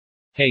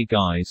Hey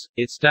guys,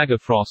 it's Dagger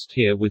Frost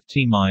here with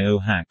Team IO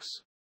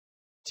Hacks.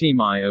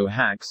 Team IO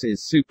Hacks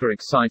is super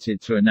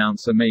excited to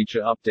announce a major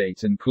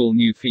update and cool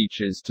new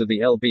features to the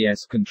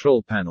LBS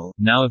control panel,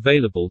 now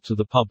available to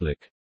the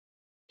public.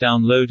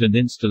 Download and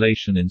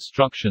installation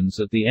instructions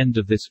at the end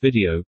of this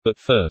video, but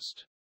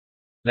first,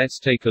 let's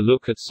take a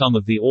look at some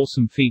of the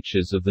awesome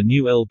features of the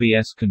new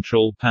LBS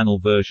control panel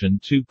version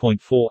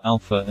 2.4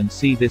 alpha and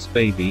see this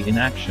baby in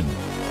action.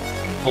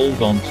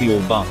 Hold on to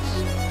your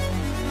butts.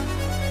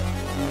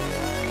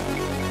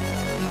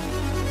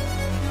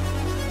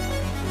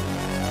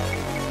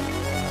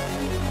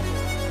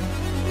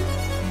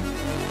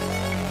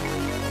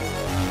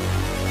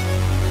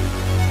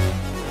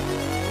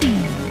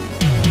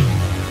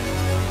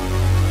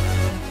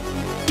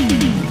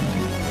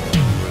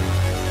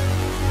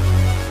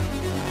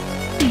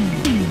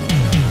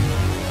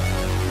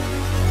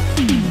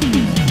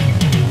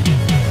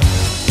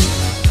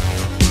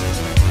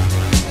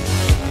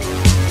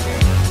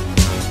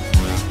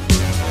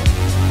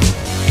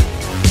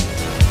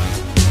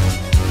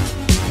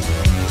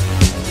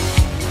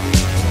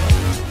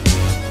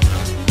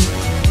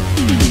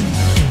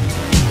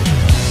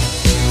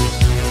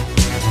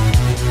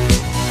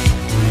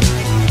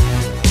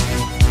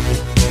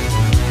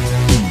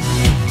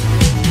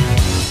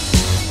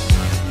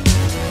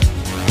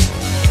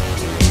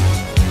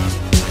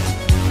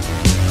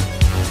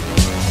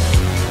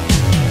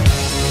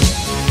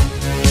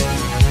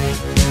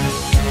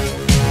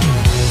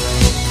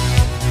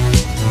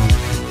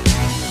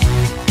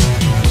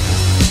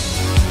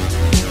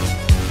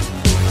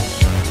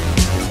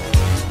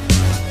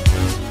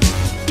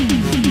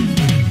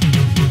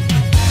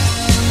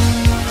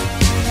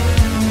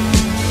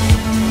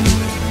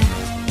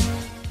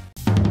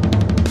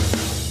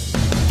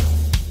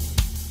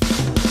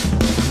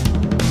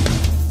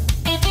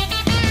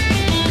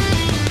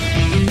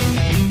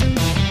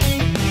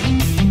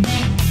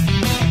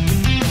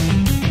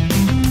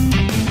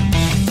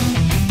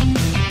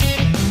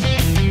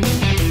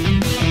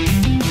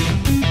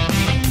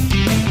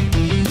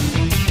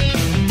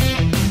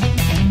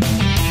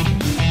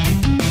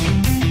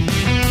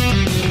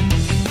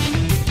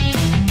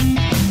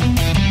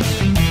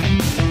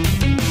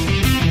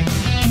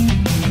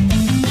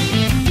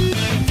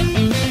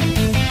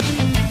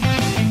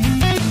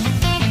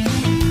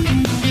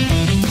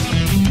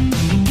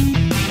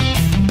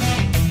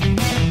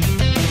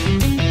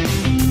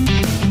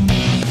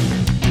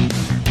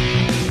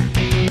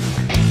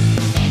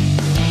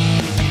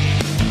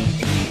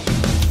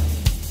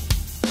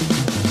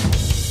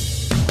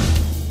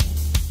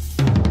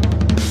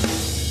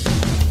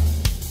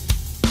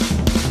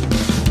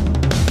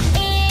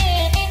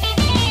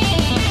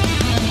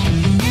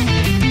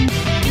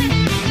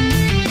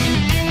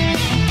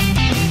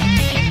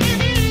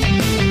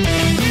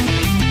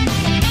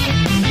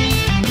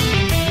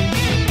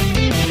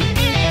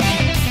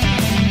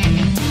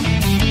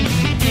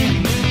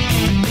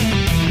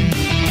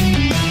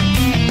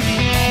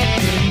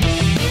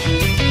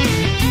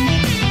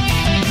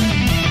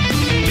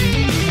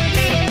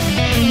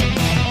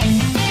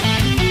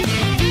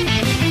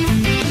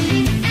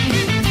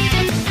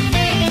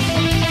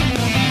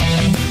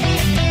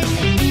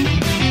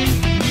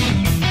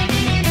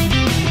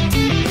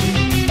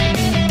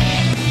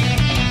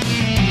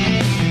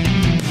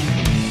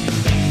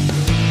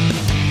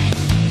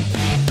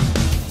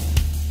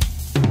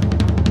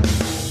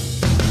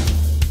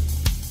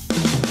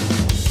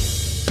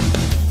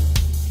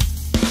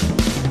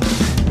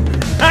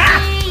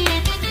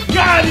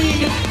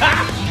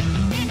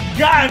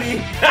 Got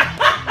him!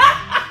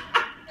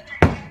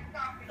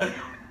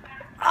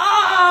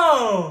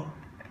 Oh!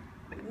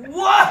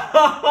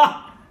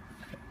 Whoa!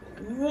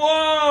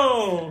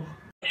 Whoa!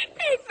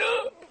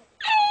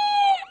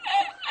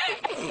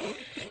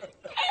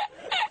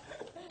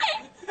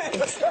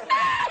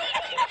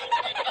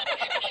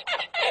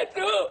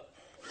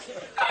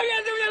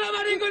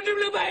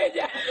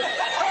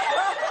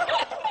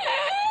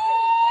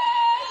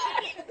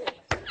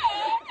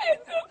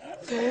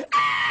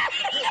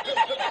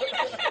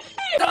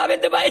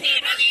 Solamente para ir.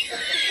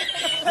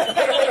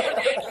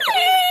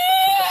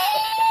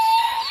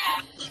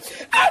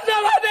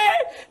 ¡Asómate!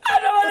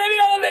 ¡Asómate!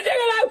 ¡Mira dónde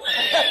llega el agua!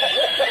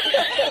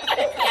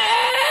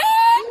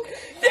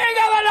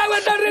 ¡Llegaba el agua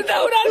hasta el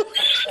restaurante!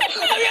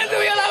 ¡Había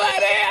subido la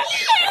marea!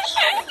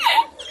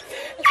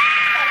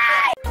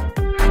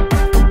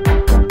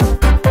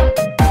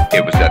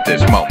 It was at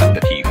this moment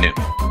that he knew.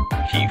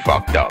 He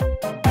fucked up.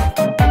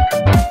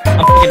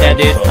 I'm fucking that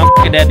dude. I'm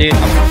fucking that dude.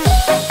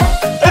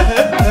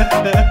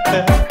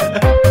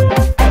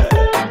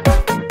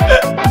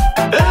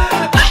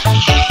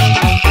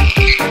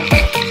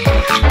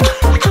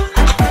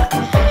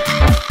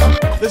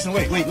 Listen,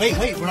 wait,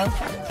 bro.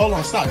 Hold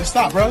on, stop. Just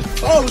stop, bro.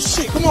 Oh,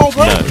 shit. Come on,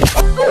 bro.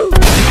 No.